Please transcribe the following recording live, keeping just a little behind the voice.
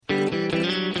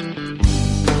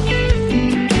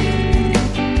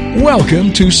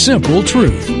Welcome to Simple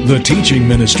Truth, the teaching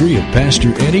ministry of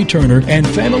Pastor Eddie Turner and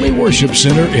Family Worship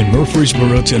Center in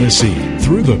Murfreesboro, Tennessee.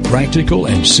 Through the practical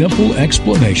and simple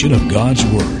explanation of God's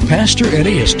Word, Pastor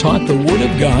Eddie has taught the Word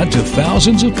of God to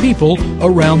thousands of people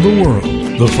around the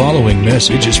world. The following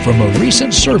message is from a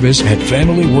recent service at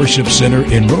Family Worship Center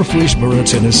in Murfreesboro,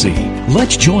 Tennessee.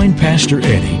 Let's join Pastor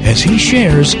Eddie as he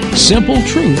shares simple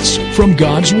truths from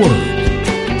God's Word.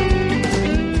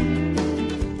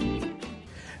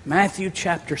 Matthew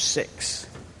chapter 6.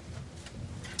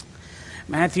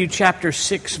 Matthew chapter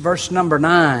 6, verse number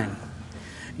 9.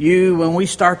 When we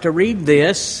start to read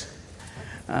this,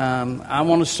 I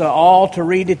want us all to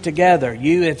read it together.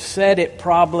 You have said it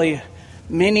probably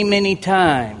many, many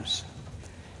times.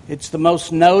 It's the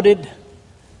most noted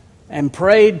and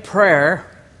prayed prayer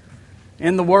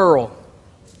in the world,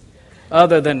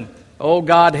 other than, "Oh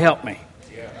God, help me."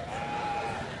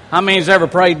 How many has ever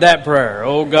prayed that prayer?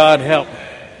 "Oh God, help me."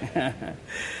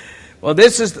 Well,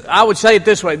 I would say it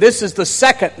this way, this is the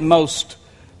second most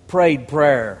prayed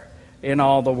prayer in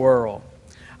all the world.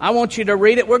 I want you to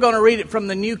read it. We're going to read it from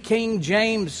the New King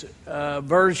James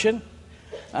Version.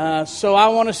 It's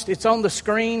on the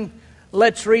screen.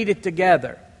 Let's read it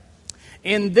together.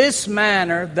 "In this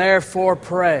manner, therefore,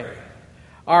 pray.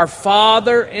 Our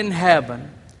Father in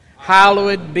heaven,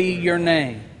 hallowed be your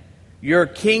name. Your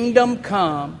kingdom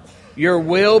come. Your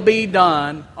will be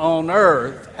done on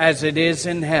earth as it is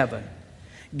in heaven.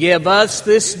 Give us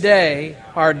this day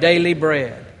our daily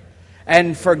bread,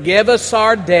 and forgive us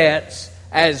our debts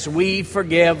as we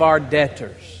forgive our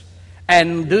debtors.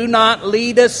 And do not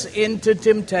lead us into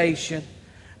temptation,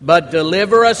 but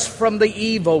deliver us from the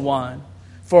evil one.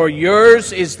 For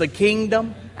yours is the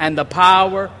kingdom and the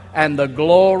power and the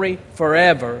glory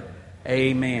forever.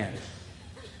 Amen."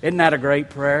 Isn't that a great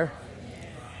prayer?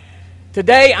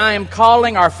 Today I am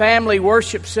calling our Family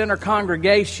Worship Center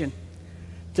congregation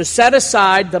to set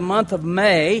aside the month of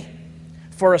May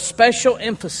for a special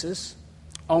emphasis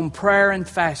on prayer and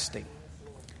fasting.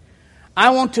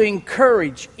 I want to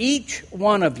encourage each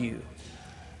one of you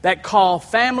that call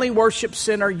Family Worship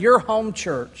Center your home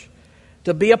church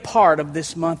to be a part of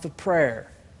this month of prayer.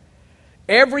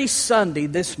 Every Sunday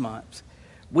this month,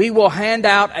 we will hand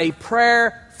out a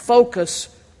prayer focus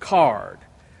card,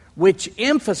 which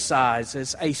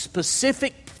emphasizes a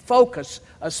specific focus,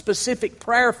 a specific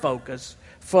prayer focus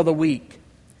for the week.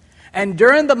 And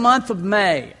during the month of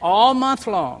May, all month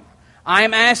long, I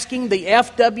am asking the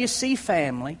FWC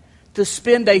family to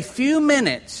spend a few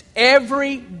minutes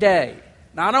every day,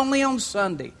 not only on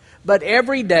Sunday, but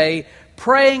every day,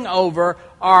 praying over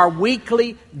our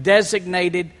weekly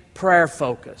designated prayer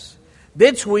focus.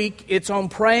 This week, it's on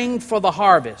praying for the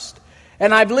harvest.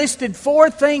 And I've listed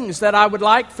 4 things that I would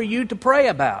like for you to pray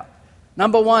about.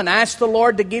 Number 1, ask the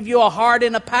Lord to give you a heart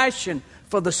and a passion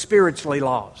for the spiritually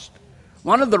lost.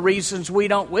 One of the reasons we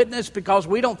don't witness because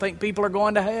we don't think people are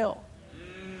going to hell.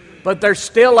 But there's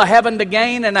still a heaven to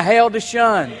gain and a hell to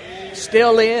shun.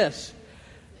 Still is.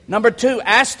 Number 2,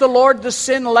 ask the Lord to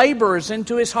send laborers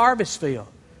into His harvest field.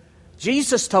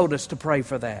 Jesus told us to pray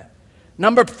for that.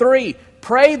 Number 3,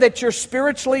 pray that your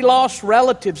spiritually lost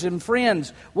relatives and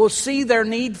friends will see their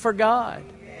need for God.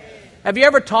 Have you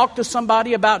ever talked to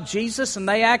somebody about Jesus and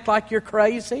they act like you're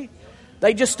crazy?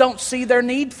 They just don't see their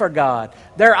need for God.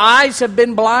 Their eyes have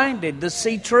been blinded to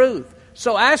see truth.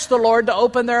 So ask the Lord to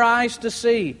open their eyes to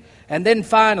see. And then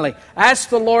finally, ask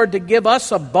the Lord to give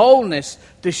us a boldness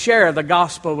to share the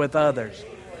gospel with others.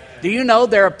 Do you know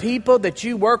there are people that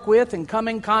you work with and come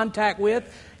in contact with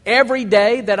every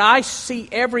day, that I see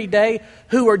every day,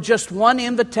 who are just one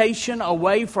invitation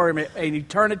away for an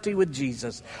eternity with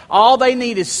Jesus? All they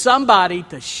need is somebody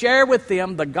to share with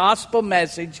them the gospel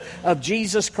message of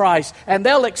Jesus Christ, and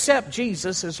they'll accept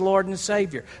Jesus as Lord and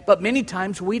Savior. But many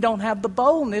times we don't have the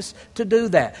boldness to do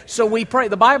that. So we pray.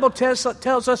 The Bible tells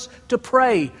us to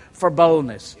pray for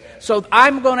boldness. So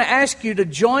I'm going to ask you to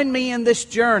join me in this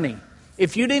journey.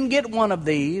 If you didn't get one of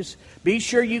these, be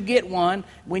sure you get one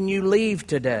when you leave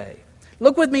today.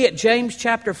 Look with me at James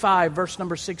chapter 5, verse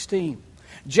number 16.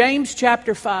 James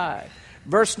chapter 5,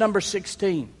 verse number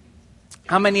 16.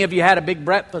 How many of you had a big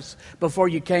breakfast before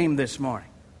you came this morning?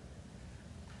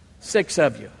 6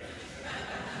 of you.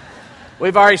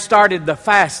 We've already started the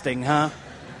fasting, huh?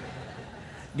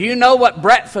 Do you know what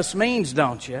breakfast means,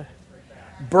 don't you?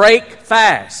 Break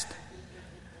fast.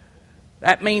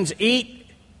 That means eat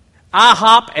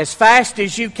IHOP as fast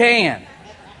as you can.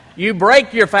 You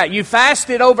break your fast. You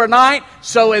fasted overnight,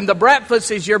 so in the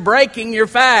breakfast is you're breaking your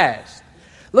fast.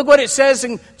 Look what it says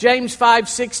in James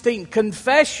 5:16.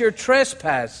 Confess your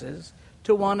trespasses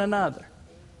to one another.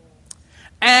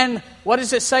 And what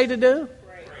does it say to do?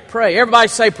 Pray. Everybody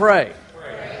say pray.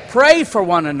 Pray for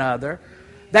one another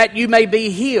that you may be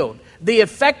healed. The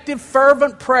effective,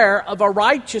 fervent prayer of a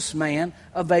righteous man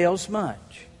avails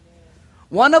much.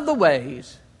 One of the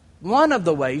ways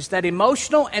that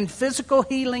emotional and physical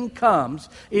healing comes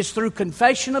is through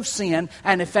confession of sin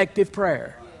and effective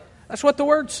prayer. That's what the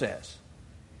Word says.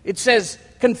 It says,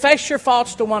 confess your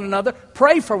faults to one another,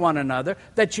 pray for one another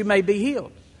that you may be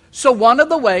healed. So one of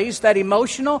the ways that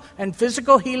emotional and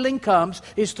physical healing comes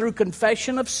is through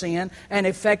confession of sin and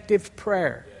effective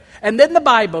prayer. And then the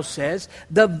Bible says,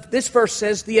 this verse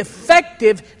says, the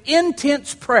effective,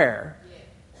 intense prayer.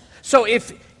 So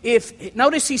if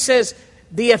notice he says,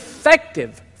 the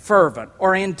effective, fervent,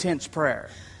 or intense prayer.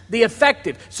 The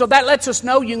effective. So that lets us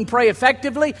know you can pray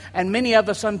effectively, and many of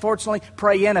us, unfortunately,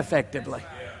 pray ineffectively.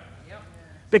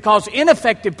 Because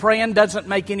ineffective praying doesn't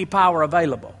make any power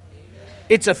available.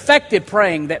 It's effective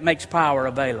praying that makes power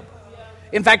available.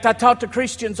 In fact, I talk to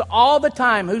Christians all the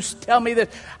time who tell me that.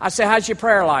 I say, how's your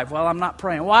prayer life? Well, I'm not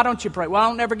praying. Why don't you pray? Well, I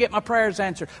don't ever get my prayers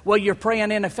answered. Well, you're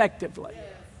praying ineffectively.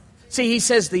 See, he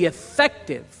says the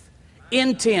effective,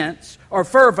 intense, or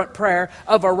fervent prayer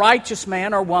of a righteous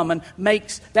man or woman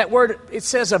makes, that word, it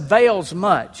says avails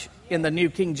much in the New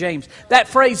King James. That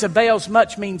phrase avails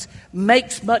much means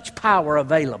makes much power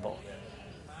available.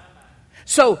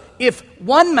 So if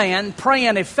one man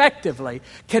praying effectively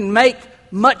can make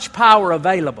much power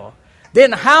available,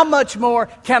 then how much more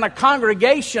can a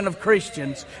congregation of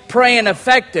Christians praying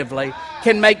effectively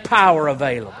can make power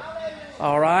available?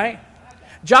 All right?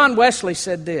 John Wesley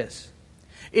said this,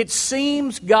 it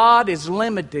seems God is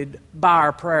limited by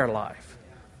our prayer life.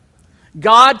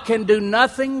 God can do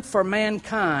nothing for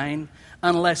mankind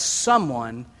unless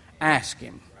someone asks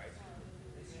Him.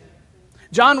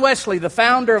 John Wesley, the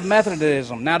founder of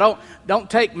Methodism. Now, don't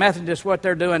take Methodists, what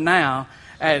they're doing now,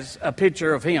 as a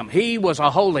picture of him. He was a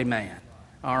holy man,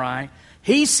 all right?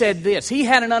 He said this. He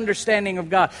had an understanding of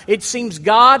God. It seems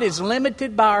God is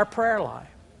limited by our prayer life.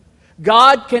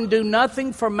 God can do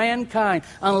nothing for mankind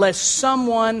unless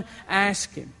someone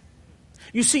asks Him.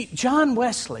 You see, John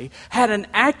Wesley had an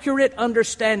accurate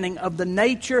understanding of the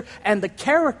nature and the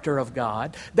character of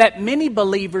God that many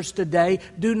believers today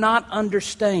do not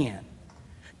understand.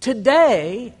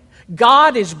 Today,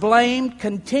 God is blamed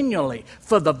continually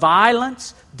for the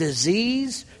violence,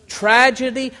 disease,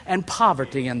 tragedy, and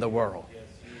poverty in the world.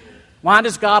 Why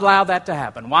does God allow that to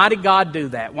happen? Why did God do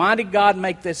that? Why did God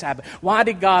make this happen? Why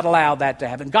did God allow that to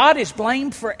happen? God is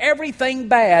blamed for everything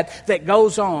bad that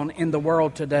goes on in the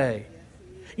world today.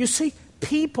 You see,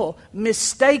 people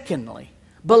mistakenly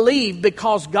believe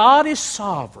because God is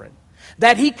sovereign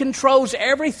that He controls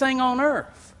everything on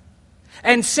earth.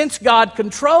 And since God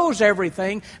controls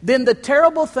everything, then the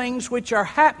terrible things which are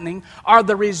happening are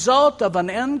the result of an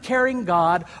uncaring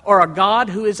God or a God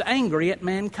who is angry at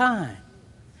mankind.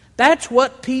 That's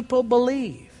what people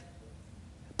believe.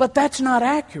 But that's not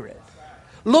accurate.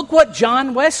 Look what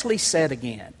John Wesley said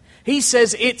again. He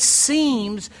says, it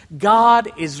seems God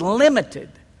is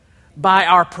limited by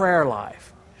our prayer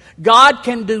life. God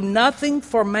can do nothing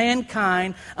for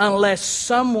mankind unless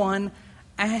someone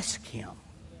asks Him.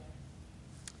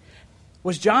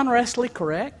 Was John Wesley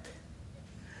correct?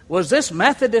 Was this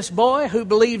Methodist boy who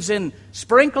believes in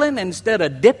sprinkling instead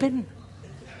of dipping?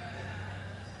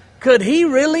 Could he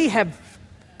really have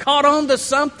caught on to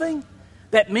something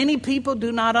that many people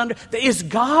do not understand? Is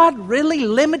God really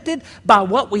limited by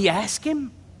what we ask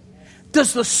Him?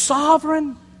 Does the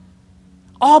sovereign,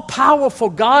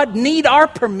 all-powerful God need our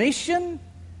permission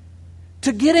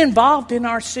to get involved in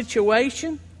our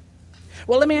situation?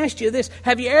 Well, let me ask you this.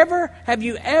 Have you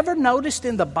ever noticed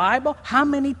in the Bible how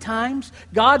many times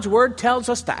God's Word tells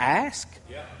us to ask?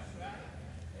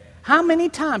 How many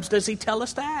times does He tell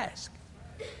us to ask?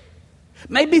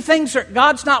 Maybe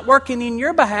God's not working in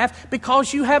your behalf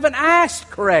because you haven't asked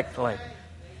correctly.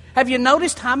 Have you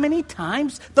noticed how many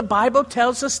times the Bible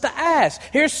tells us to ask?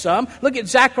 Here's some. Look at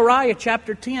Zechariah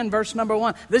chapter 10, verse number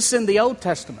 1. This is in the Old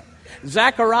Testament.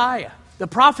 Zechariah. The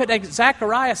prophet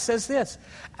Zechariah says this,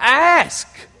 ask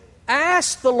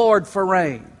the Lord for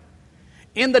rain.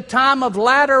 In the time of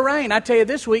latter rain. I tell you,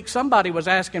 this week somebody was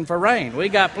asking for rain. We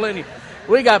got plenty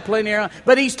around.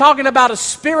 But he's talking about a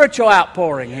spiritual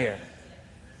outpouring here.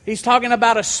 He's talking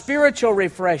about a spiritual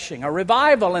refreshing, a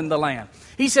revival in the land.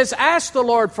 He says, ask the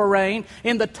Lord for rain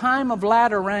in the time of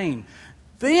latter rain.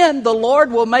 Then the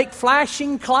Lord will make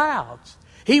flashing clouds.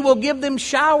 He will give them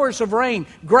showers of rain,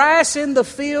 grass in the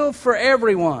field for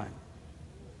everyone.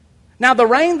 Now, the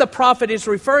rain the prophet is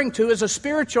referring to is a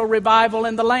spiritual revival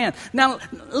in the land. Now,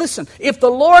 listen, if the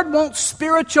Lord wants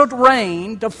spiritual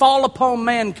rain to fall upon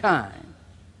mankind,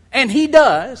 and He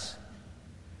does,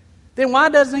 then why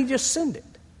doesn't He just send it?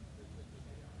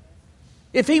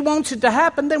 If He wants it to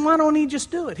happen, then why don't He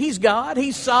just do it? He's God.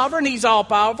 He's sovereign. He's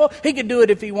all-powerful. He can do it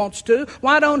if He wants to.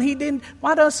 Why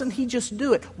doesn't He just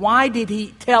do it? Why did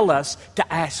He tell us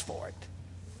to ask for it?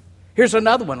 Here's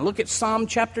another one. Look at Psalm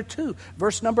chapter 2,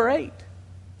 verse number 8.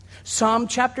 Psalm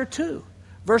chapter 2,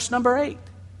 verse number 8.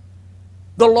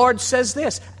 The Lord says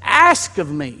this, ask of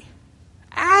me,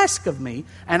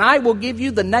 and I will give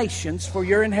you the nations for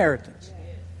your inheritance,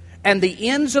 and the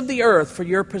ends of the earth for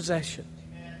your possession.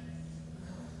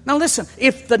 Now listen,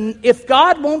 if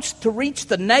God wants to reach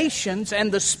the nations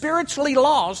and the spiritually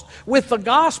lost with the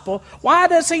gospel, why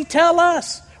does He tell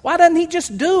us? Why doesn't He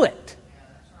just do it?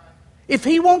 If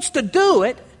He wants to do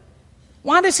it,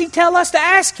 why does He tell us to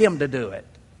ask Him to do it?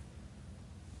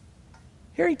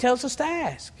 Here He tells us to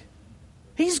ask.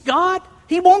 He's God.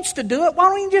 He wants to do it. Why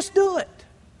don't He just do it?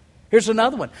 Here's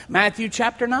another one. Matthew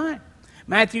chapter 9.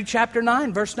 Matthew chapter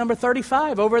 9, verse number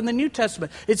 35, over in the New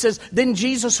Testament. It says, then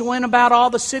Jesus went about all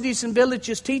the cities and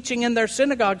villages, teaching in their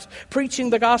synagogues, preaching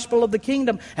the gospel of the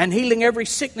kingdom, and healing every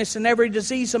sickness and every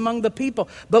disease among the people.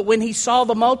 But when He saw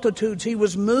the multitudes, He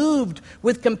was moved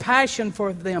with compassion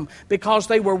for them, because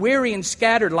they were weary and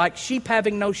scattered, like sheep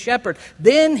having no shepherd.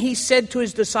 Then He said to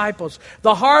His disciples,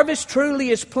 the harvest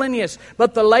truly is plenteous,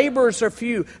 but the laborers are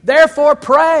few. Therefore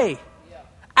pray,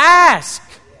 ask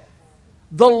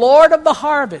the Lord of the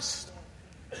harvest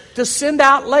to send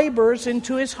out laborers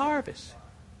into His harvest.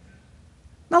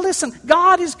 Now listen,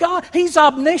 God is God. He's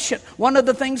omniscient. One of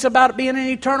the things about being an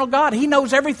eternal God, He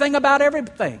knows everything about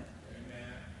everything. Amen.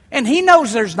 And He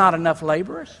knows there's not enough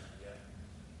laborers.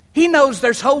 He knows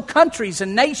there's whole countries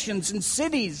and nations and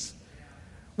cities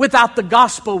without the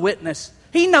gospel witness.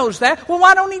 He knows that. Well,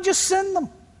 why don't He just send them?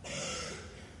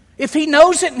 If He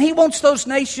knows it and He wants those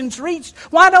nations reached,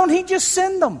 why don't He just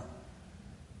send them?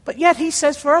 But yet He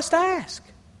says for us to ask.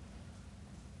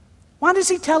 Why does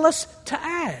He tell us to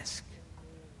ask?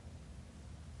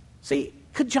 See,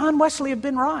 could John Wesley have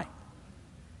been right?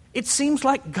 It seems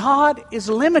like God is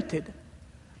limited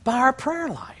by our prayer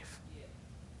life.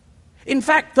 In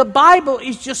fact, the Bible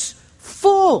is just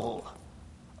full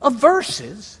of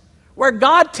verses where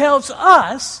God tells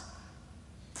us,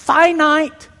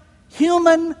 finite,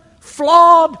 human,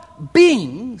 flawed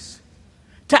beings,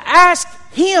 to ask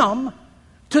Him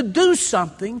to do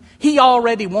something He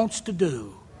already wants to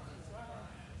do.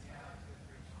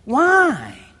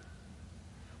 Why?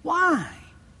 Why?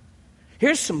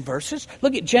 Here's some verses.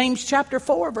 Look at James chapter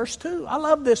 4, verse 2. I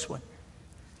love this one.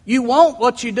 You want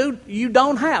what you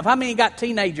don't have. How many got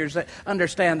teenagers that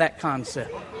understand that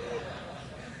concept?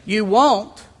 You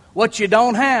want what you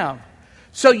don't have.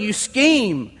 So you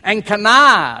scheme and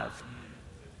connive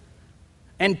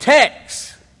and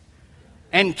text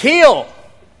and kill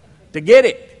to get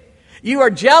it. You are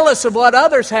jealous of what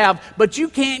others have, but you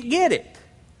can't get it.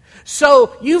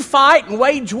 So you fight and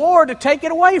wage war to take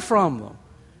it away from them.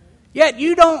 Yet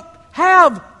you don't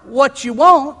have what you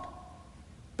want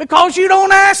because you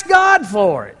don't ask God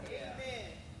for it.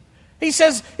 He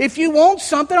says, if you want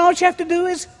something, all you have to do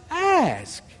is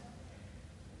ask.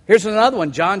 Here's another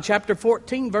one, John chapter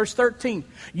 14, verse 13.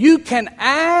 You can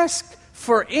ask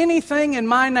for anything in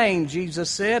my name, Jesus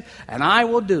said, and I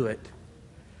will do it,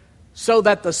 so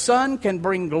that the Son can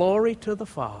bring glory to the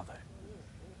Father.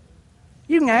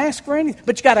 You can ask for anything,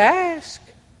 but you got to ask.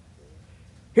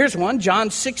 Here's one, John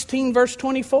 16, verse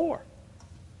 24.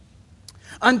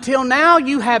 Until now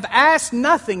you have asked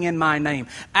nothing in my name.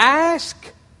 Ask,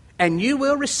 and you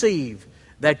will receive,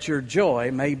 that your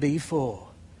joy may be full.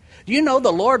 Do you know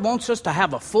the Lord wants us to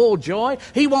have a full joy?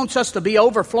 He wants us to be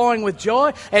overflowing with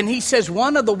joy. And He says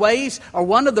one of the ways or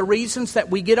one of the reasons that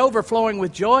we get overflowing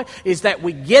with joy is that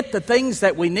we get the things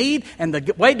that we need. And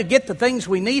the way to get the things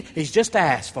we need is just to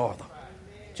ask for them.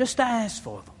 Just to ask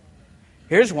for them.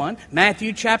 Here's one,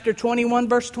 Matthew chapter 21,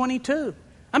 verse 22.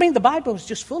 I mean, the Bible is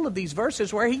just full of these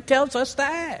verses where He tells us to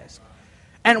ask.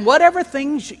 And whatever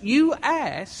things you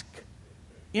ask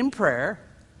in prayer,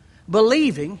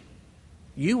 believing,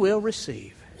 you will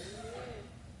receive.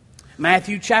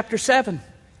 Matthew chapter 7,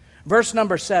 verse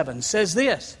number 7 says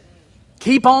this.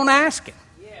 Keep on asking.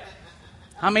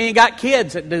 How many got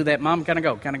kids that do that? Mom, can I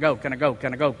go? Can I go? Can I go?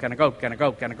 Can I go? Can I go? Can I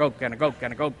go? Can I go? Can I go?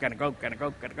 Can I go? Can I go? Can I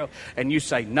go? Can I go? And you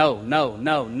say, no, no,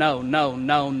 no, no, no,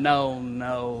 no,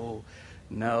 no,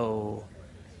 no,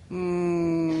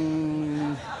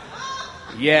 no.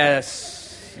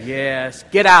 Yes, yes.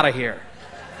 Get out of here.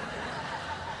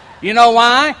 You know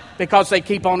why? Because they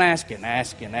keep on asking.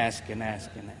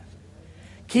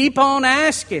 Keep on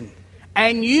asking.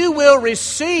 And you will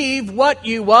receive what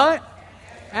you what?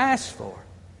 Ask for.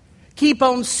 Keep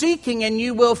on seeking and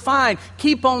you will find.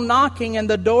 Keep on knocking and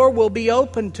the door will be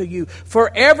open to you.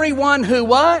 For everyone who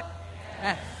what?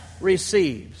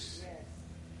 Receives.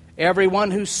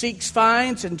 Everyone who seeks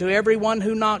finds, and to everyone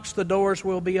who knocks the doors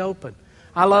will be open.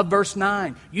 I love verse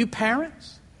 9. You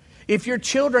parents, if your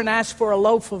children ask for a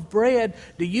loaf of bread,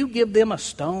 do you give them a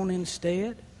stone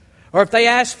instead? Or if they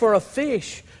ask for a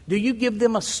fish, do you give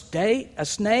them a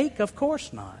snake? Of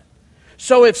course not.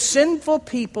 So if sinful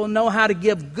people know how to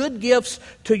give good gifts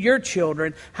to your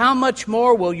children, how much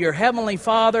more will your heavenly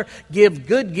Father give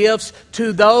good gifts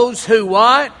to those who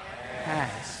what?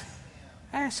 Ask.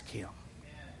 Ask Him.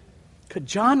 Could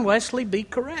John Wesley be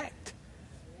correct?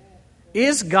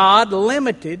 Is God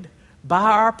limited by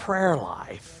our prayer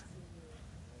life?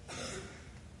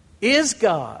 Is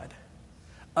God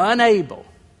unable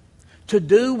to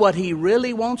do what He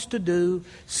really wants to do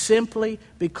simply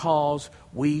because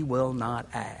we will not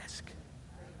ask?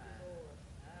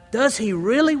 Does He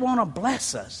really want to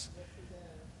bless us?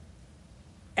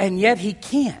 And yet He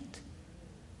can't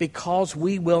because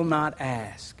we will not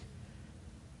ask.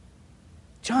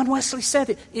 John Wesley said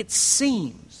it. It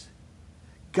seems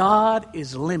God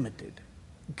is limited.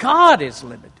 God is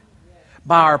limited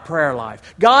by our prayer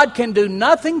life. God can do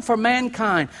nothing for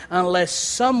mankind unless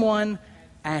someone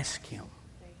asks Him.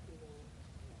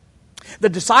 The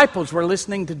disciples were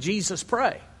listening to Jesus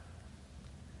pray.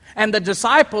 And the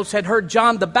disciples had heard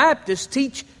John the Baptist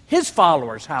teach his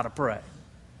followers how to pray.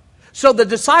 So the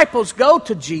disciples go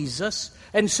to Jesus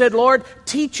and said, Lord,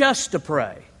 teach us to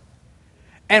pray.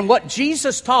 And what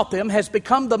Jesus taught them has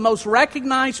become the most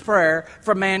recognized prayer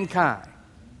for mankind.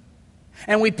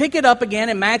 And we pick it up again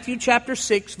in Matthew chapter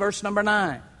 6, verse number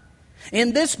 9.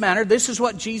 In this manner, this is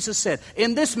what Jesus said.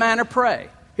 In this manner, pray.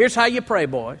 Here's how you pray,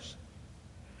 boys.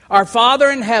 Our Father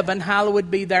in heaven,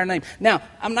 hallowed be thy name. Now,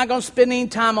 I'm not going to spend any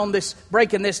time on this,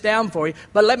 breaking this down for you,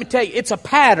 but let me tell you, it's a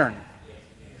pattern.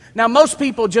 Now, most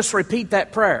people just repeat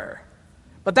that prayer,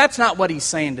 but that's not what He's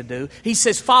saying to do. He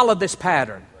says, follow this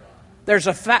pattern. There's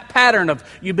a pattern of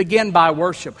you begin by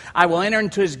worship. I will enter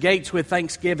into His gates with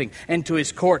thanksgiving and to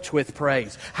His courts with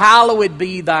praise. Hallowed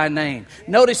be thy name.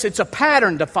 Notice it's a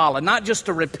pattern to follow, not just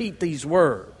to repeat these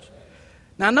words.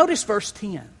 Now notice verse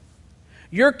 10.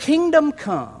 Your kingdom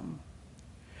come,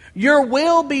 your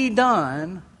will be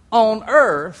done on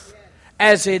earth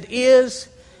as it is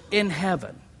in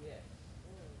heaven.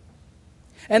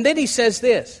 And then He says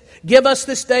this, give us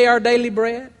this day our daily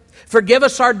bread. Forgive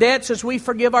us our debts as we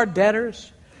forgive our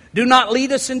debtors. Do not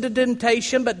lead us into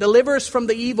temptation, but deliver us from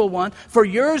the evil one. For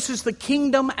yours is the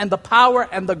kingdom and the power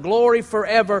and the glory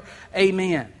forever.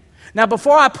 Amen. Now,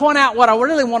 before I point out what I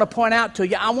really want to point out to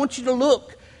you, I want you to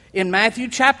look in Matthew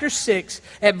chapter 6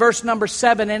 at verse number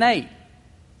 7 and 8.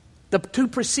 The two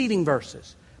preceding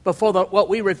verses before what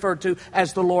we refer to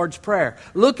as the Lord's Prayer.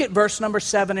 Look at verse number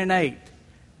 7 and 8.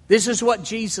 This is what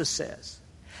Jesus says.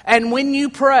 And when you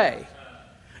pray,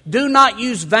 do not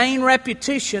use vain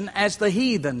repetition as the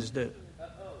heathens do,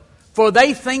 for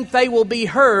they think they will be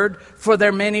heard for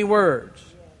their many words.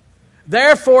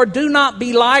 Therefore, do not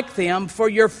be like them, for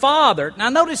your Father, now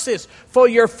notice this, for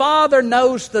your Father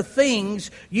knows the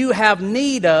things you have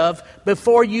need of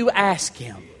before you ask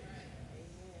Him.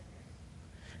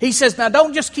 He says, now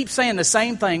don't just keep saying the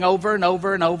same thing over and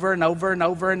over and over and over and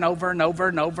over and over and over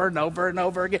and over and over and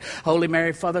over again. Holy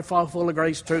Mary, Father, full of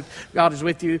grace, truth. God is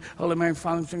with you. Holy Mary,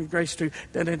 Father, full of grace, truth.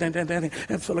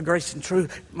 Full of grace and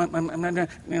truth.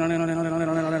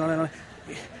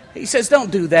 He says,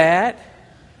 don't do that.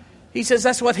 He says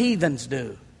that's what heathens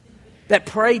do. That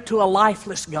pray to a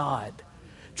lifeless God.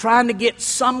 Trying to get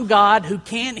some God who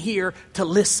can't hear to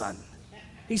listen.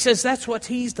 He says that's what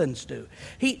heathens do.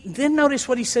 Then notice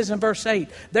what he says in verse 8.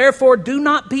 Therefore, do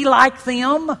not be like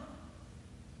them.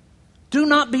 Do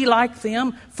not be like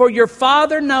them, for your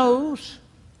Father knows.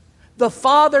 The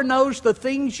Father knows the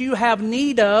things you have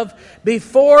need of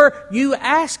before you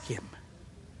ask Him.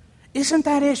 Isn't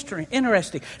that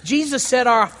interesting? Jesus said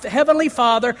our Heavenly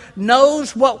Father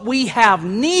knows what we have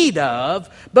need of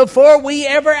before we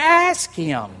ever ask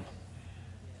Him.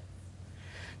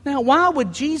 Now, why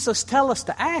would Jesus tell us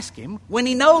to ask Him when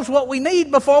He knows what we need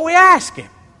before we ask Him?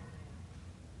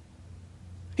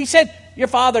 He said, your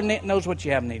Father knows what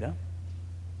you have need of.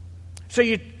 So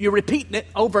you're repeating it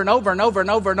over and over and over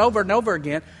and over and over and over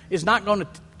again is not going to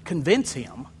convince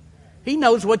Him. He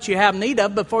knows what you have need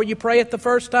of before you pray it the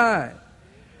first time.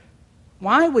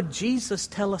 Why would Jesus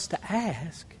tell us to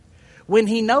ask when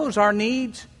He knows our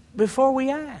needs before we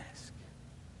ask?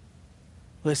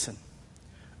 Listen,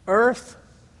 earth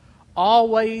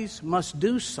always must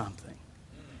do something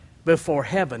before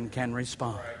heaven can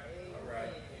respond.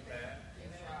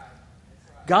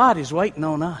 God is waiting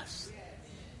on us.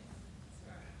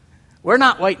 We're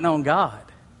not waiting on God.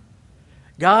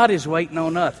 God is waiting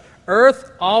on us.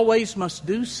 Earth always must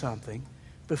do something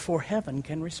before heaven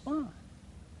can respond.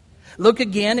 Look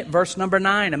again at verse number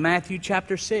 9 of Matthew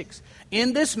chapter 6.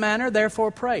 In this manner,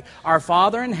 therefore, pray. Our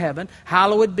Father in heaven,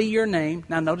 hallowed be your name.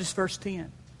 Now notice verse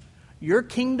 10. Your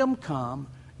kingdom come,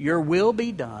 your will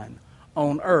be done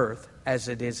on earth as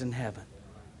it is in heaven.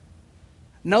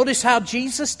 Notice how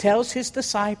Jesus tells his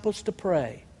disciples to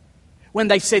pray. When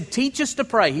they said, teach us to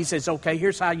pray, he says, okay,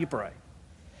 here's how you pray.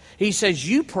 He says,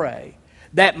 you pray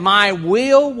that my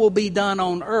will be done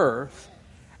on earth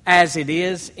as it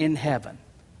is in heaven.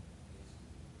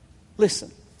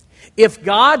 Listen, if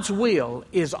God's will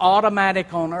is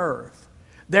automatic on earth,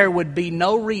 there would be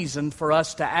no reason for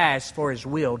us to ask for His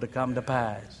will to come to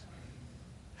pass.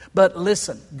 But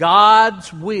listen,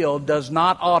 God's will does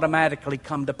not automatically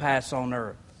come to pass on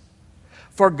earth.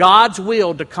 For God's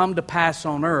will to come to pass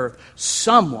on earth,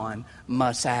 someone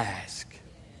must ask.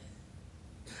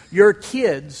 Your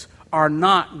kids are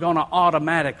not going to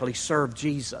automatically serve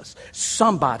Jesus.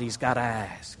 Somebody's got to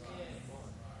ask.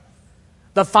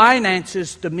 The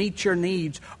finances to meet your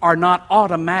needs are not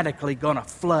automatically going to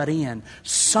flood in.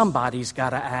 Somebody's got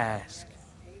to ask.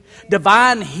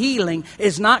 Divine healing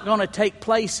is not going to take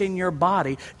place in your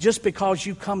body just because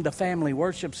you come to Family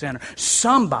Worship Center.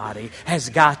 Somebody has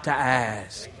got to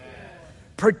ask.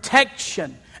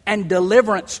 Protection and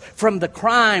deliverance from the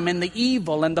crime and the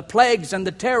evil and the plagues and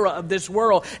the terror of this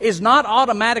world is not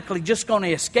automatically just going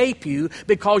to escape you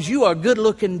because you are a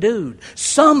good-looking dude.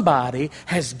 Somebody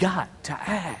has got to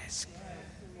ask.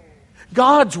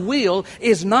 God's will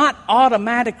is not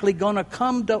automatically going to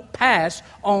come to pass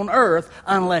on earth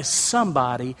unless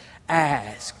somebody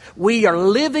asks. We are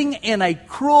living in a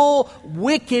cruel,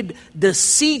 wicked,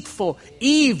 deceitful,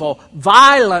 evil,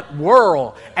 violent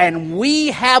world, and we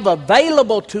have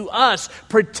available to us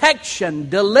protection,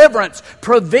 deliverance,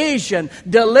 provision,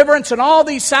 deliverance, and all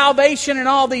these salvation and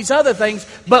all these other things,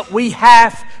 but we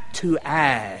have to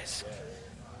ask.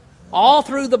 All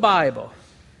through the Bible,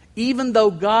 even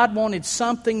though God wanted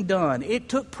something done, it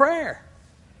took prayer.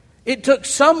 It took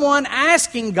someone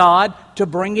asking God to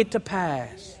bring it to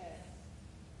pass.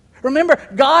 Remember,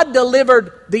 God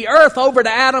delivered the earth over to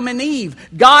Adam and Eve.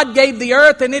 God gave the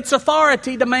earth and its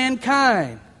authority to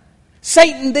mankind.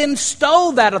 Satan then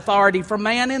stole that authority from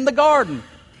man in the garden.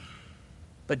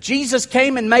 But Jesus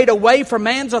came and made a way for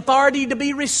man's authority to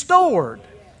be restored.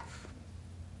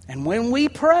 And when we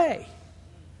pray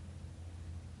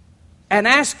and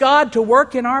ask God to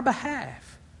work in our behalf,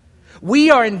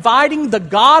 we are inviting the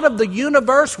God of the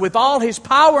universe with all His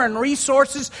power and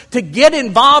resources to get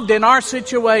involved in our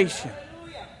situation.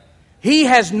 He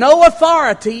has no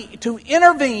authority to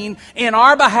intervene in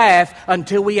our behalf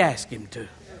until we ask Him to.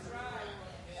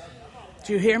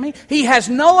 Do you hear me? He has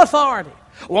no authority.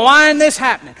 Well, why isn't this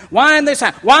happening? Why isn't this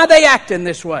happening? Why are they acting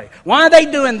this way? Why are they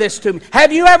doing this to me?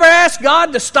 Have you ever asked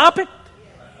God to stop it?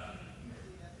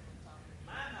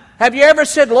 Have you ever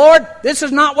said, Lord, this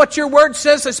is not what your word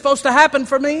says is supposed to happen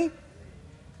for me?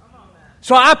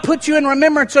 So I put you in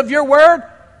remembrance of your word,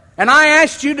 and I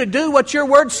asked you to do what your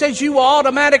word says you will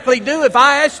automatically do if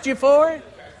I asked you for it?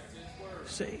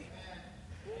 See?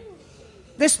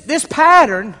 This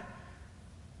pattern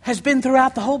has been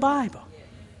throughout the whole Bible.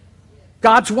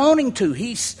 God's wanting to.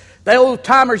 The old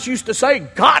timers used to say,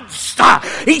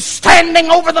 He's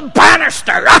standing over the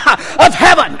banister of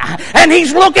heaven, and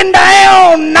He's looking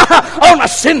down on a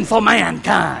sinful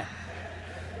mankind.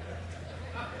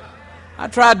 I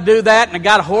tried to do that, and I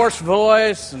got a hoarse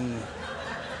voice, and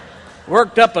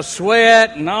worked up a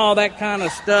sweat, and all that kind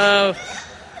of stuff.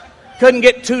 Couldn't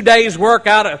get 2 days' work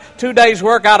out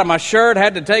of my shirt.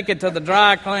 Had to take it to the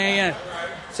dry cleaner.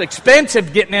 It's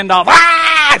expensive getting into all.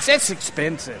 It's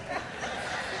expensive.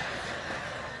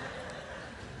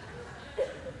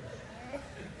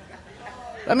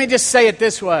 Let me just say it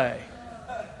this way.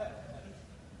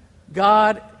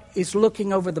 God is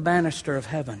looking over the banister of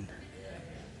heaven.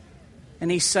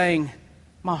 And He's saying,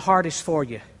 my heart is for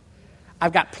you.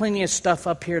 I've got plenty of stuff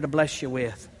up here to bless you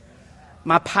with.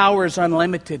 My power is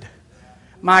unlimited.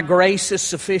 My grace is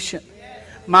sufficient.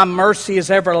 My mercy is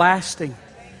everlasting.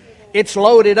 It's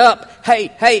loaded up.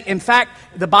 Hey, in fact,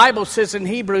 the Bible says in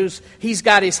Hebrews, He's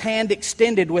got His hand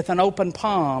extended with an open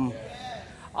palm.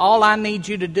 All I need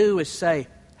you to do is say,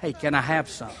 hey, can I have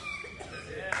some?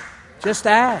 Just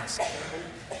ask.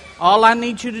 All I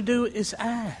need you to do is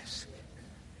ask.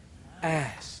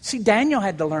 Ask. See, Daniel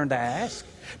had to learn to ask.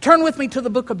 Turn with me to the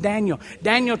book of Daniel.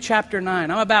 Daniel chapter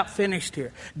 9. I'm about finished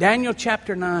here. Daniel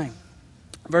chapter 9,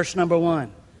 verse number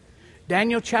 1.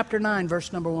 Daniel chapter 9,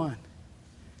 verse number 1.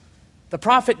 The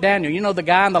prophet Daniel, you know the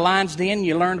guy in the lion's den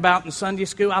you learned about in Sunday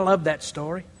school? I love that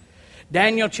story.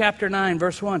 Daniel chapter 9,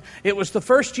 verse 1. It was the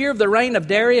first year of the reign of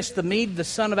Darius the Mede, the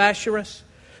son of Ahasuerus,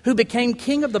 who became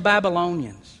king of the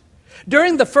Babylonians.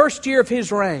 During the first year of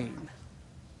his reign,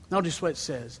 notice what it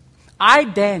says. I,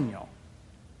 Daniel,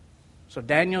 so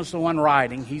Daniel's the one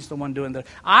writing, he's the one doing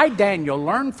I, Daniel,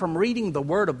 learned from reading the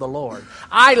word of the Lord.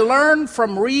 I learned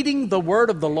from reading the word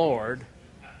of the Lord.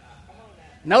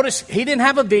 Notice, he didn't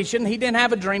have a vision, he didn't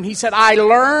have a dream. He said, I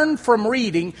learned from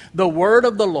reading the word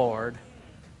of the Lord,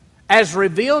 as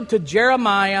revealed to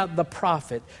Jeremiah the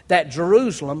prophet, that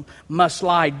Jerusalem must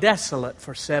lie desolate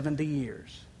for 70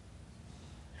 years.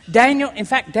 Daniel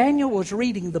was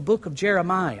reading the book of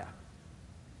Jeremiah.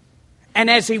 And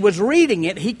as he was reading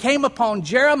it, he came upon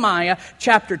Jeremiah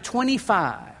chapter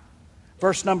 25,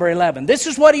 verse number 11. This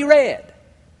is what he read.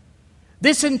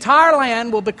 This entire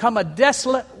land will become a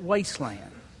desolate wasteland.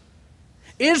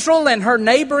 Israel and her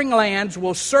neighboring lands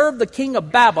will serve the king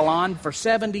of Babylon for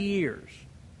 70 years.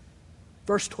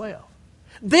 Verse 12.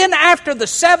 Then after the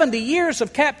 70 years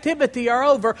of captivity are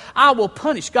over, I will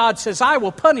punish. God says, I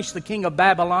will punish the king of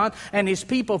Babylon and his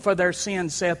people for their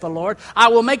sins, saith the Lord. I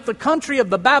will make the country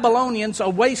of the Babylonians a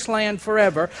wasteland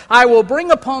forever. I will bring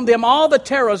upon them all the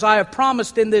terrors I have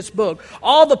promised in this book,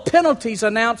 all the penalties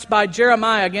announced by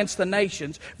Jeremiah against the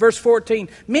nations. Verse 14,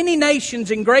 many nations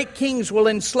and great kings will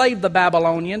enslave the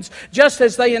Babylonians, just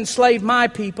as they enslaved my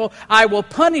people. I will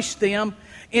punish them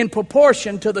in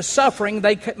proportion to the suffering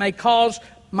they may cause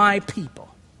my people.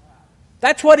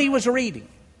 That's what he was reading.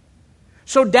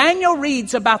 So Daniel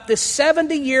reads about this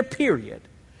 70-year period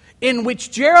in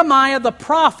which Jeremiah the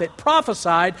prophet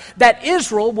prophesied that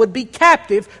Israel would be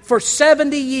captive for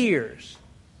 70 years.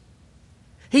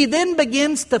 He then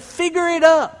begins to figure it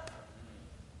up.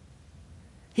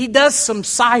 He does some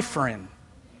ciphering,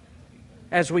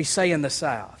 as we say in the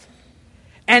South.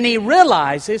 And he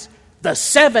realizes the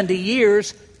 70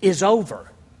 years is over.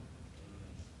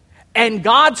 And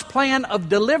God's plan of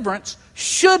deliverance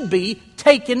should be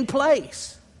taking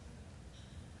place.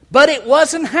 But it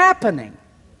wasn't happening.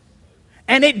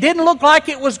 And it didn't look like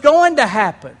it was going to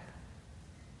happen.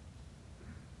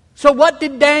 So what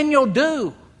did Daniel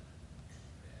do?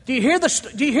 Do you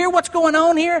hear what's going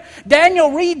on here?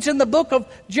 Daniel reads in the book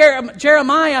of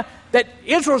Jeremiah that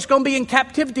Israel's going to be in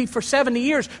captivity for 70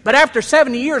 years. But after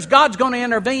 70 years, God's going to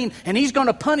intervene and He's going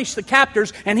to punish the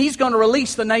captors and He's going to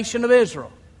release the nation of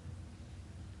Israel.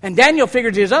 And Daniel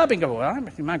figured his up and go, well,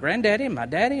 my granddaddy and my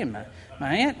daddy and my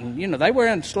aunt, and they were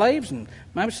in slaves, and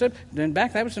my sister, then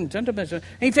back that was in. And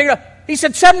he figured out, he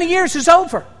said 70 years is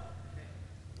over.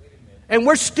 And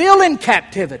we're still in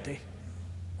captivity.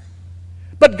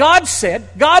 But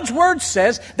God's word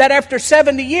says that after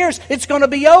 70 years, it's going to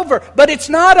be over. But it's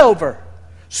not over.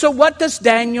 So what does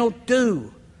Daniel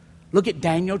do? Look at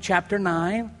Daniel chapter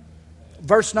 9,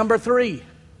 verse number 3.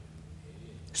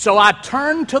 So I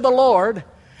turned to the Lord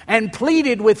and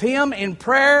pleaded with Him in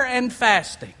prayer and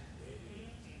fasting.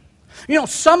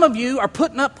 Some of you are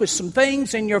putting up with some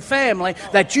things in your family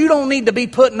that you don't need to be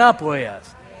putting up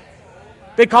with.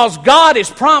 Because God has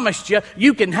promised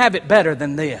you can have it better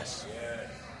than this.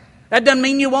 That doesn't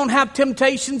mean you won't have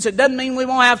temptations. It doesn't mean we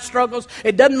won't have struggles.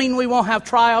 It doesn't mean we won't have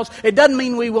trials. It doesn't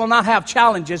mean we will not have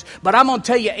challenges. But I'm going to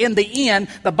tell you, in the end,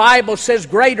 the Bible says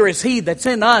greater is He that's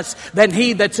in us than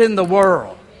he that's in the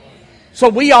world. So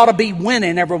we ought to be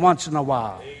winning every once in a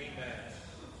while.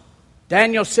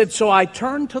 Daniel said, so I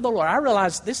turned to the Lord. I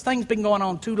realized this thing's been going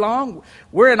on too long.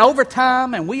 We're in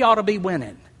overtime and we ought to be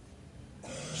winning.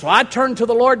 So I turned to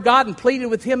the Lord God and pleaded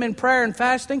with Him in prayer and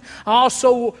fasting. I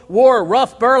also wore a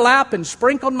rough burlap and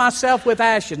sprinkled myself with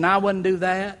ashes. Now, I wouldn't do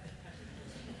that.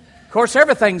 Of course,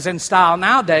 everything's in style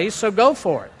nowadays, so go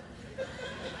for it.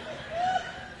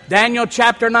 Daniel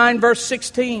chapter 9, verse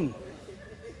 16.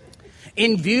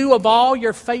 In view of all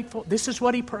your faithful... This is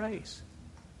what he prays.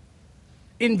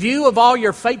 In view of all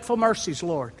your faithful mercies,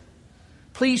 Lord,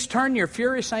 please turn your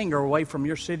furious anger away from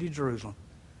your city, Jerusalem,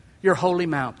 your holy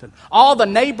mountain. All the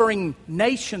neighboring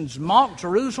nations mock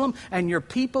Jerusalem and your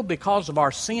people because of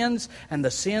our sins and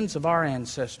the sins of our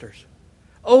ancestors.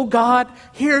 O God,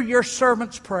 hear your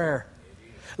servant's prayer.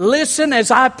 Listen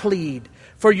as I plead.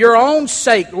 For your own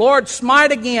sake, Lord,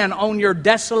 smite again on your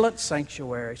desolate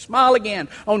sanctuary. Smile again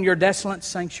on your desolate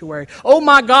sanctuary. Oh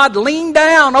my God, lean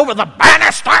down over the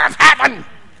banister of heaven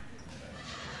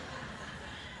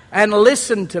and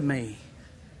listen to me.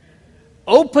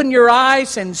 Open your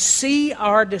eyes and see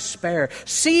our despair.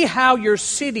 See how your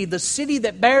city, the city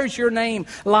that bears your name,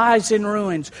 lies in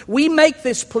ruins. We make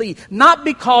this plea not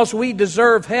because we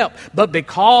deserve help, but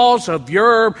because of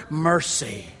your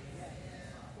mercy.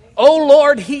 O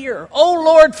Lord, hear. O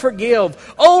Lord,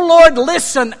 forgive. O Lord,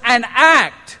 listen and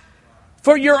act.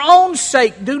 For your own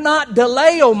sake, do not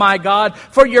delay, O my God,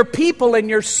 for your people and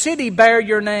your city bear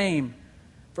your name.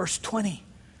 Verse 20,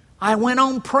 I went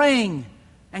on praying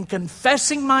and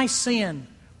confessing my sin.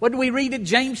 What do we read in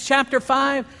James chapter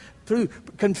 5? Through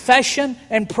confession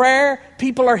and prayer,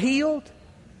 people are healed.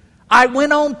 I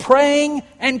went on praying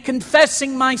and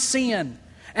confessing my sin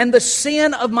and the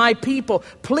sin of my people,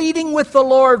 pleading with the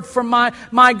Lord for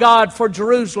my God for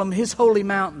Jerusalem, His holy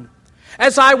mountain.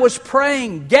 As I was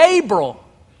praying, Gabriel,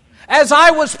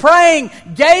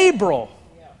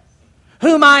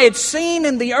 whom I had seen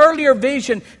in the earlier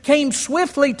vision, came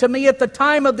swiftly to me at the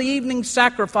time of the evening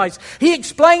sacrifice. He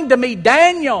explained to me,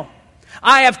 Daniel,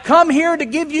 I have come here to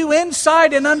give you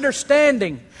insight and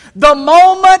understanding. The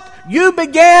moment you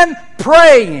began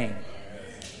praying,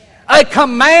 a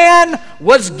command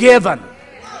was given.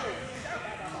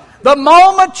 The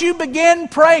moment you began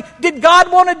praying, did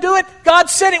God want to do it?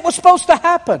 God said it was supposed to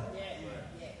happen.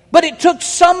 But it took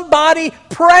somebody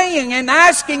praying and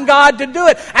asking God to do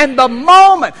it. And the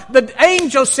moment the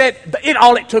angel said,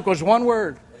 all it took was one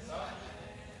word.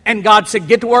 And God said,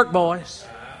 get to work, boys.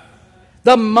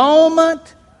 The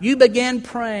moment you began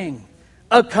praying,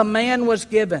 a command was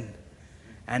given.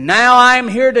 And now I am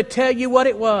here to tell you what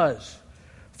it was.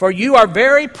 For you are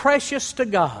very precious to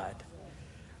God.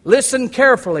 Listen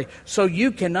carefully so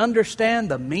you can understand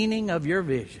the meaning of your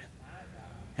vision.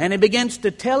 And he begins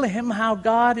to tell him how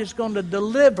God is going to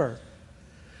deliver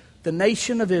the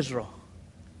nation of Israel.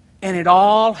 And it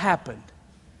all happened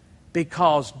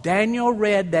because Daniel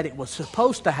read that it was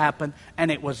supposed to happen and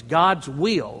it was God's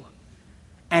will.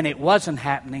 And it wasn't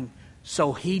happening,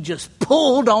 so he just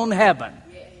pulled on heaven.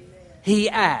 He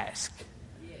asked.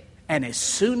 And as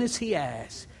soon as he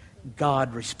asked,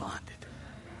 God responded.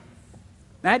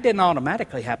 Now, it didn't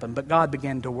automatically happen, but God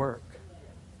began to work.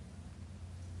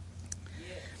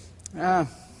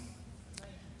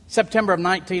 September of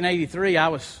 1983, I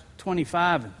was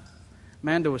 25 and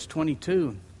Amanda was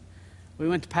 22. We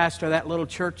went to pastor that little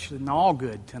church in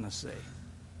Allgood, Tennessee.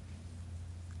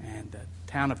 And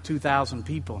a town of 2,000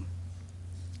 people.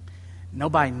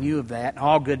 Nobody knew of that.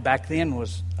 Allgood back then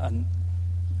was...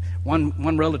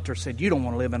 One realtor said, you don't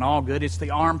want to live in Allgood. It's the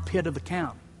armpit of the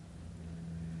county.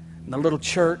 And the little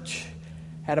church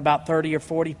had about 30 or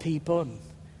 40 people.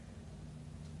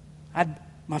 And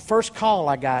my first call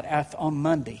I got on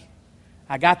Monday.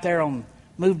 I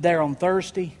moved there on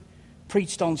Thursday,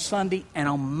 preached on Sunday, and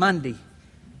on Monday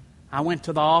I went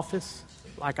to the office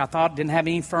like I thought. Didn't have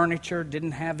any furniture,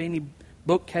 didn't have any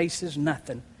bookcases,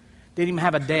 nothing. Didn't even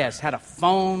have a desk. Had a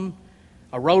phone,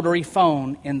 a rotary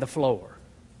phone in the floor.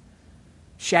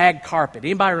 Shag carpet.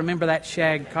 Anybody remember that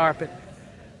shag carpet?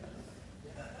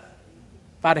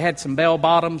 If I'd had some bell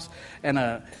bottoms and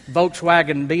a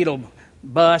Volkswagen Beetle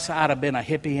bus, I'd have been a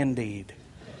hippie indeed.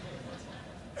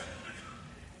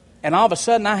 And all of a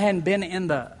sudden, I hadn't been in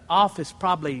the office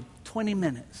probably 20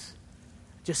 minutes.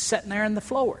 Just sitting there in the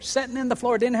floor. Sitting in the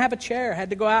floor. Didn't have a chair. Had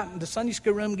to go out in the Sunday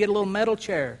school room and get a little metal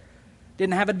chair.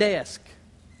 Didn't have a desk.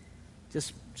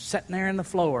 Just sitting there in the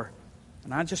floor.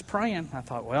 And I was just praying. I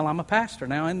thought, well, I'm a pastor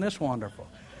now. Isn't this wonderful?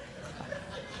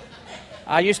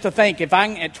 I used to think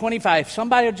at 25, if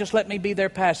somebody would just let me be their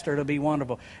pastor, it'll be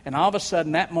wonderful. And all of a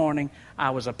sudden that morning,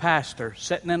 I was a pastor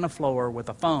sitting in the floor with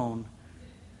a phone.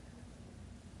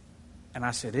 And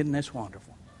I said, isn't this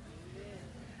wonderful?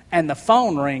 And the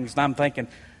phone rings, and I'm thinking,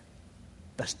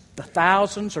 the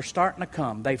thousands are starting to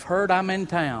come. They've heard I'm in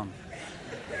town.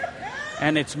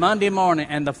 And it's Monday morning,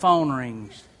 and the phone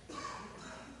rings.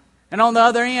 And on the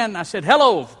other end, I said,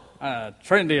 hello,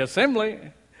 Trinity Assembly.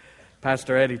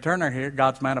 Pastor Eddie Turner here,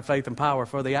 God's man of faith and power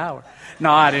for the hour.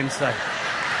 No, I didn't say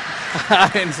I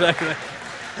didn't say that.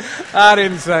 I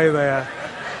didn't say that.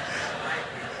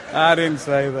 I didn't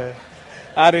say that.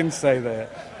 I didn't say that.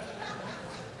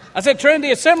 I said,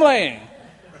 Trinity Assembly.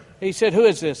 He said, who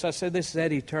is this? I said, this is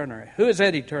Eddie Turner. Who is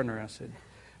Eddie Turner? I said,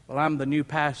 well, I'm the new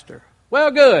pastor.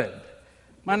 Well, good.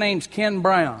 My name's Ken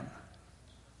Brown.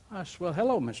 I said, well,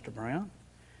 hello, Mr. Brown.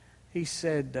 He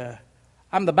said,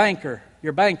 I'm the banker,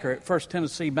 your banker at First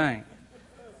Tennessee Bank.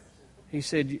 He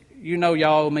said, you know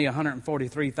y'all owe me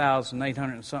 $143,800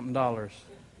 and something dollars.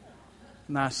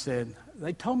 And I said,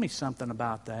 they told me something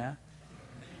about that.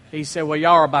 He said, well,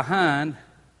 y'all are behind,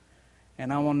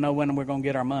 and I want to know when we're going to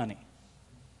get our money.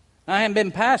 I haven't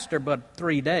been pastor but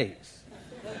 3 days.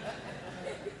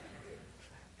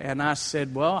 And I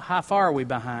said, well, how far are we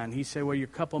behind? He said, well, you're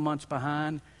a couple months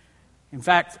behind. In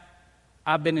fact,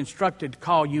 I've been instructed to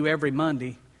call you every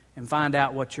Monday and find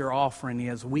out what your offering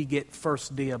is. We get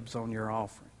first dibs on your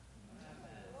offering.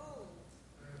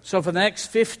 So for the next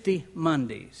 50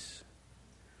 Mondays,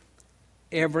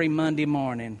 every Monday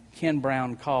morning, Ken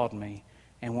Brown called me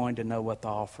and wanted to know what the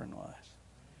offering was.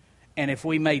 And if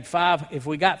we got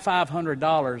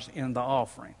 $500 in the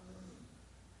offering,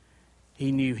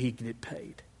 he knew he'd get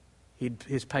paid.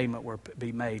 His payment would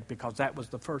be made, because that was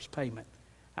the first payment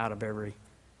out of every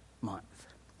month.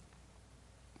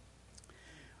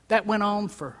 That went on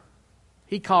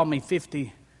he called me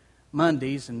 50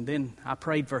 Mondays, and then I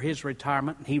prayed for his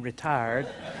retirement, and he retired.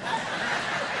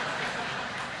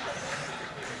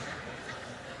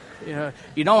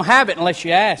 You don't have it unless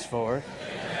you ask for it.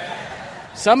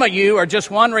 Some of you are just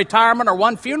one retirement or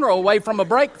one funeral away from a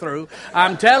breakthrough,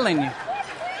 I'm telling you.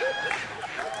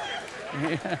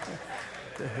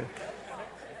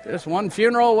 Just one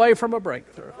funeral away from a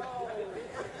breakthrough.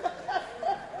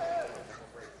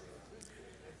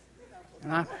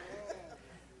 And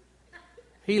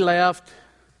he left.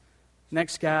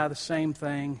 Next guy, the same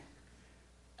thing.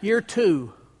 Year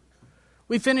 2,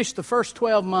 we finished the first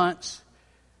 12 months,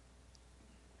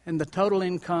 and the total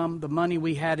income, the money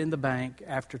we had in the bank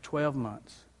after 12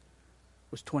 months,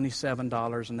 was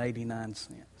 $27.89.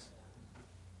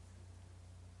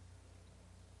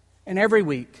 And every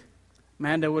week,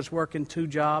 Amanda was working 2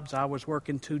 jobs, I was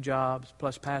working 2 jobs,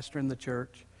 plus pastoring the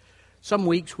church. Some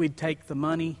weeks we'd take the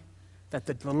money,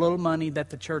 the little money that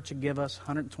the church would give us,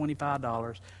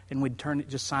 $125, and we'd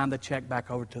just sign the check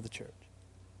back over to the church.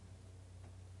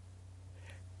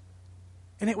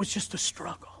 And it was just a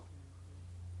struggle.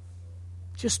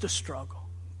 Just a struggle.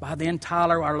 By then,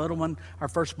 Tyler, our little one, our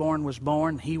firstborn, was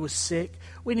born. He was sick.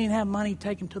 We didn't have money to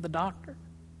take him to the doctor.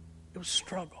 It was a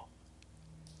struggle.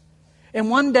 And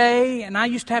one day, and I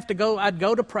used to have to go, I'd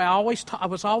go to pray. I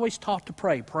was always taught to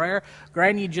pray. Prayer,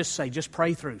 Granny, just say, just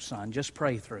pray through, son. Just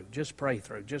pray through. Just pray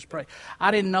through. Just pray.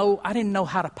 I didn't know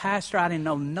how to pastor. I didn't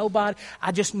know nobody.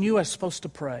 I just knew I was supposed to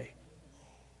pray.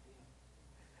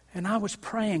 And I was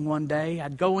praying one day.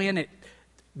 I'd go in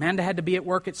Amanda had to be at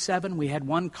work at 7. We had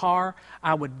one car.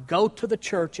 I would go to the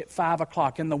church at 5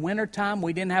 o'clock. In the wintertime,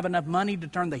 we didn't have enough money to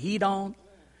turn the heat on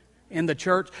in the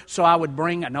church, so I would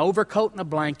bring an overcoat and a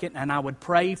blanket, and I would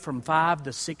pray from 5 to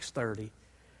 6:30.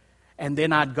 And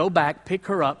then I'd go back, pick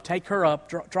her up, take her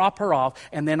up, drop her off,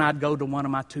 and then I'd go to one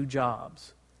of my 2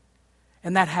 jobs.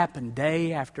 And that happened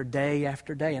day after day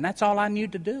after day, and that's all I knew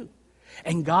to do.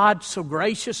 And God so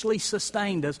graciously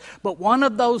sustained us. But one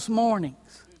of those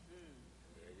mornings,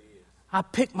 I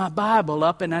picked my Bible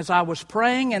up, and as I was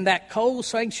praying in that cold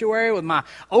sanctuary with my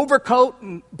overcoat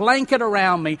and blanket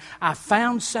around me, I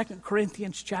found 2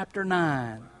 Corinthians chapter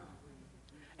 9.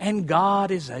 And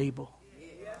God is able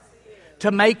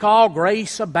to make all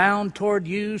grace abound toward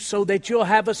you, so that you'll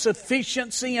have a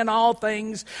sufficiency in all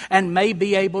things and may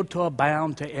be able to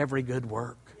abound to every good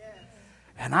work.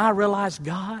 And I realized,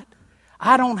 God,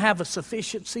 I don't have a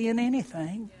sufficiency in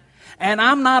anything, and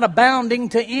I'm not abounding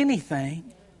to anything.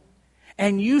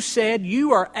 And you said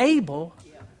you are able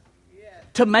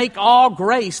to make all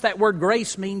grace. That word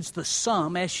grace means the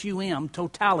sum, S-U-M,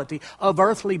 totality of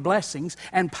earthly blessings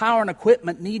and power and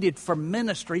equipment needed for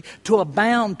ministry to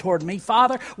abound toward me.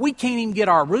 Father, we can't even get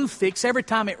our roof fixed. Every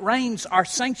time it rains, our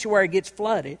sanctuary gets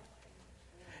flooded.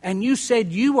 And you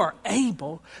said you are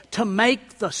able to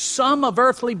make the sum of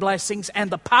earthly blessings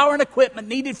and the power and equipment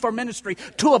needed for ministry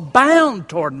to abound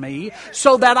toward me,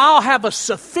 so that I'll have a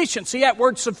sufficiency. That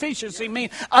word sufficiency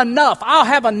means enough. I'll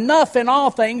have enough in all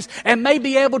things and may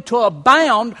be able to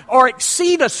abound or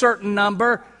exceed a certain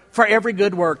number for every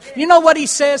good work. You know what he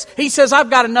says? He says,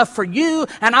 I've got enough for you,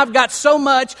 and I've got so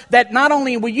much that not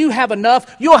only will you have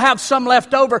enough, you'll have some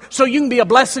left over so you can be a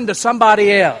blessing to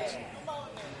somebody else.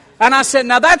 And I said,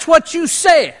 now that's what you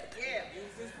said.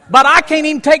 But I can't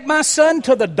even take my son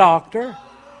to the doctor.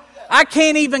 I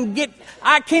can't even get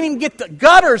the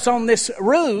gutters on this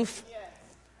roof.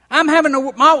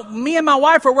 Me and my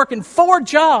wife are working 4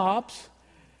 jobs.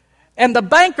 And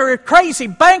the crazy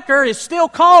banker is still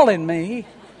calling me.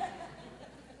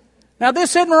 Now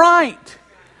this isn't right.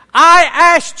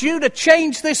 I asked you to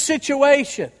change this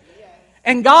situation.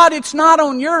 And God, it's not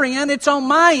on your end, it's on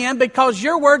my end, because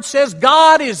your word says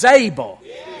God is able.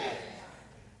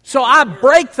 So I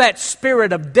break that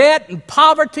spirit of debt and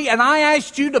poverty, and I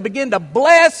asked you to begin to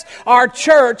bless our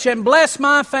church and bless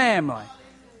my family.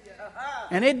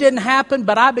 And it didn't happen,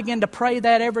 but I began to pray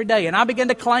that every day. And I began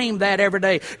to claim that every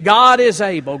day. God is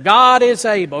able. God is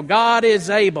able. God is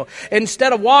able.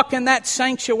 Instead of walking that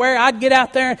sanctuary, I'd get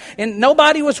out there and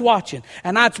nobody was watching.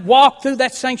 And I'd walk through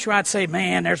that sanctuary. I'd say,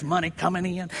 man, there's money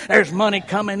coming in. There's money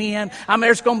coming in.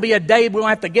 There's going to be a day we're going to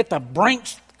have to get the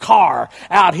Brinks car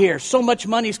out here. So much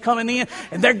money's coming in,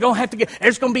 and there's going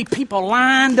to be people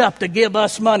lined up to give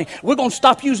us money. We're going to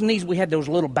stop using these. We had those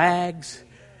little bags.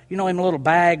 You know them little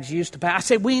bags you used to pay? I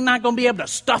said, we're not going to be able to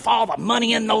stuff all the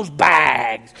money in those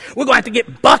bags. We're going to have to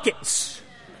get buckets.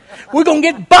 We're going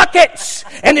to get buckets,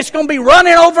 and it's going to be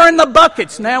running over in the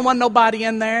buckets. Now, there wasn't nobody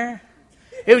in there.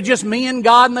 It was just me and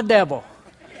God and the devil.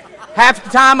 Half the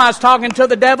time I was talking to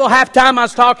the devil, half the time I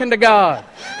was talking to God.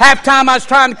 Half the time I was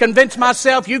trying to convince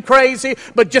myself, you crazy,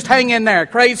 but just hang in there.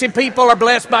 Crazy people are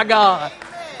blessed by God.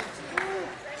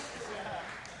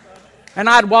 And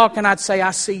I'd walk and I'd say,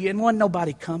 I see you. And wasn't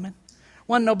nobody coming.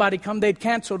 Wasn't nobody coming. They'd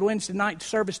canceled Wednesday night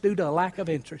service due to a lack of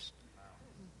interest.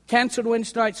 Canceled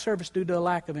Wednesday night service due to a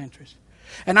lack of interest.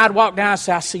 And I'd walk down and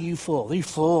say, I see you full. You're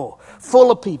full.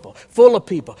 Full of people. Full of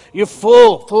people. You're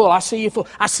full. I see you full.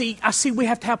 I see we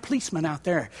have to have policemen out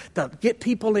there to get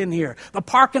people in here. The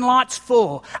parking lot's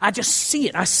full. I just see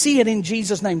it. I see it in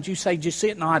Jesus' name. Did you say, did you see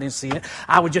it? No, I didn't see it.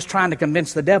 I was just trying to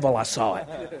convince the devil I saw it.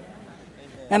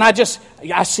 And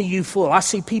I see you full. I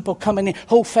see people coming in.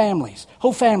 Whole families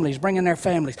bringing their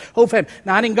families.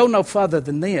 Now, I didn't go no further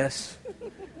than this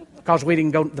because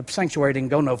the sanctuary didn't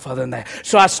go no further than that.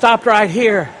 So I stopped right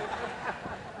here.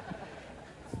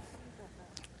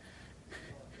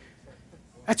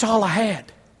 That's all I had.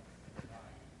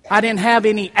 I didn't have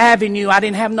any avenue. I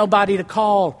didn't have nobody to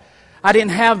call. I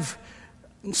didn't have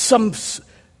some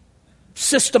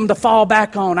system to fall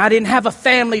back on. I didn't have a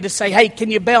family to say, hey, can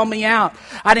you bail me out?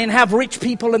 I didn't have rich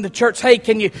people in the church. Hey,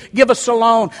 can you give us a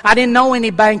loan? I didn't know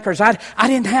any bankers. I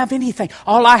didn't have anything.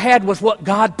 All I had was what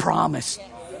God promised.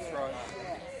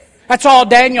 That's all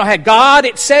Daniel had. God,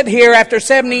 it said here, after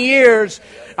 70 years,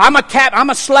 I'm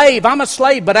a slave,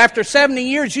 but after 70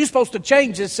 years, you're supposed to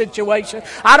change this situation.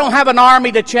 I don't have an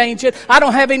army to change it. I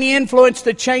don't have any influence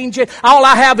to change it. All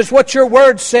I have is what your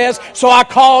word says, so I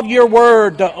called your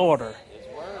word to order.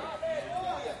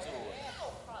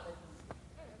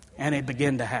 And it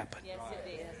began to happen.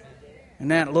 And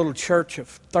that little church of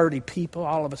 30 people,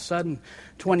 all of a sudden,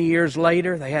 20 years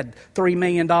later, they had $3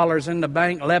 million in the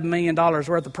bank, $11 million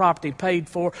worth of property paid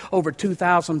for, over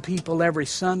 2,000 people every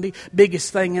Sunday,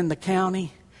 biggest thing in the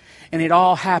county. And it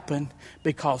all happened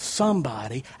because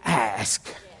somebody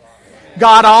asked.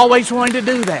 God always wanted to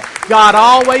do that. God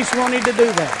always wanted to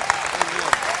do that.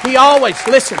 He wants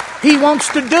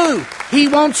to do.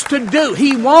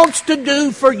 He wants to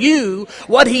do for you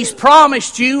what He's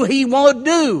promised you He won't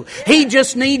do. He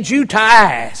just needs you to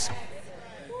ask.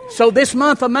 So this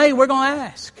month of May, we're going to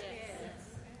ask.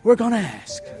 We're going to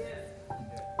ask.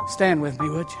 Stand with me,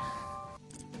 would you?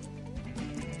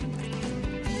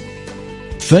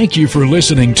 Thank you for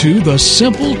listening to The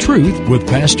Simple Truth with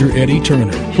Pastor Eddie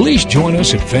Turner. Please join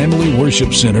us at Family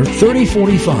Worship Center,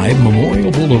 3045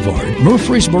 Memorial Boulevard,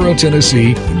 Murfreesboro,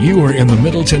 Tennessee, when you are in the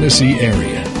Middle Tennessee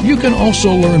area. You can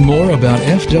also learn more about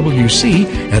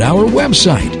FWC at our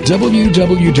website,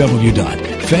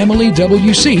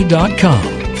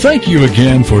 www.familywc.com. Thank you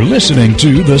again for listening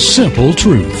to The Simple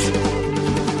Truth.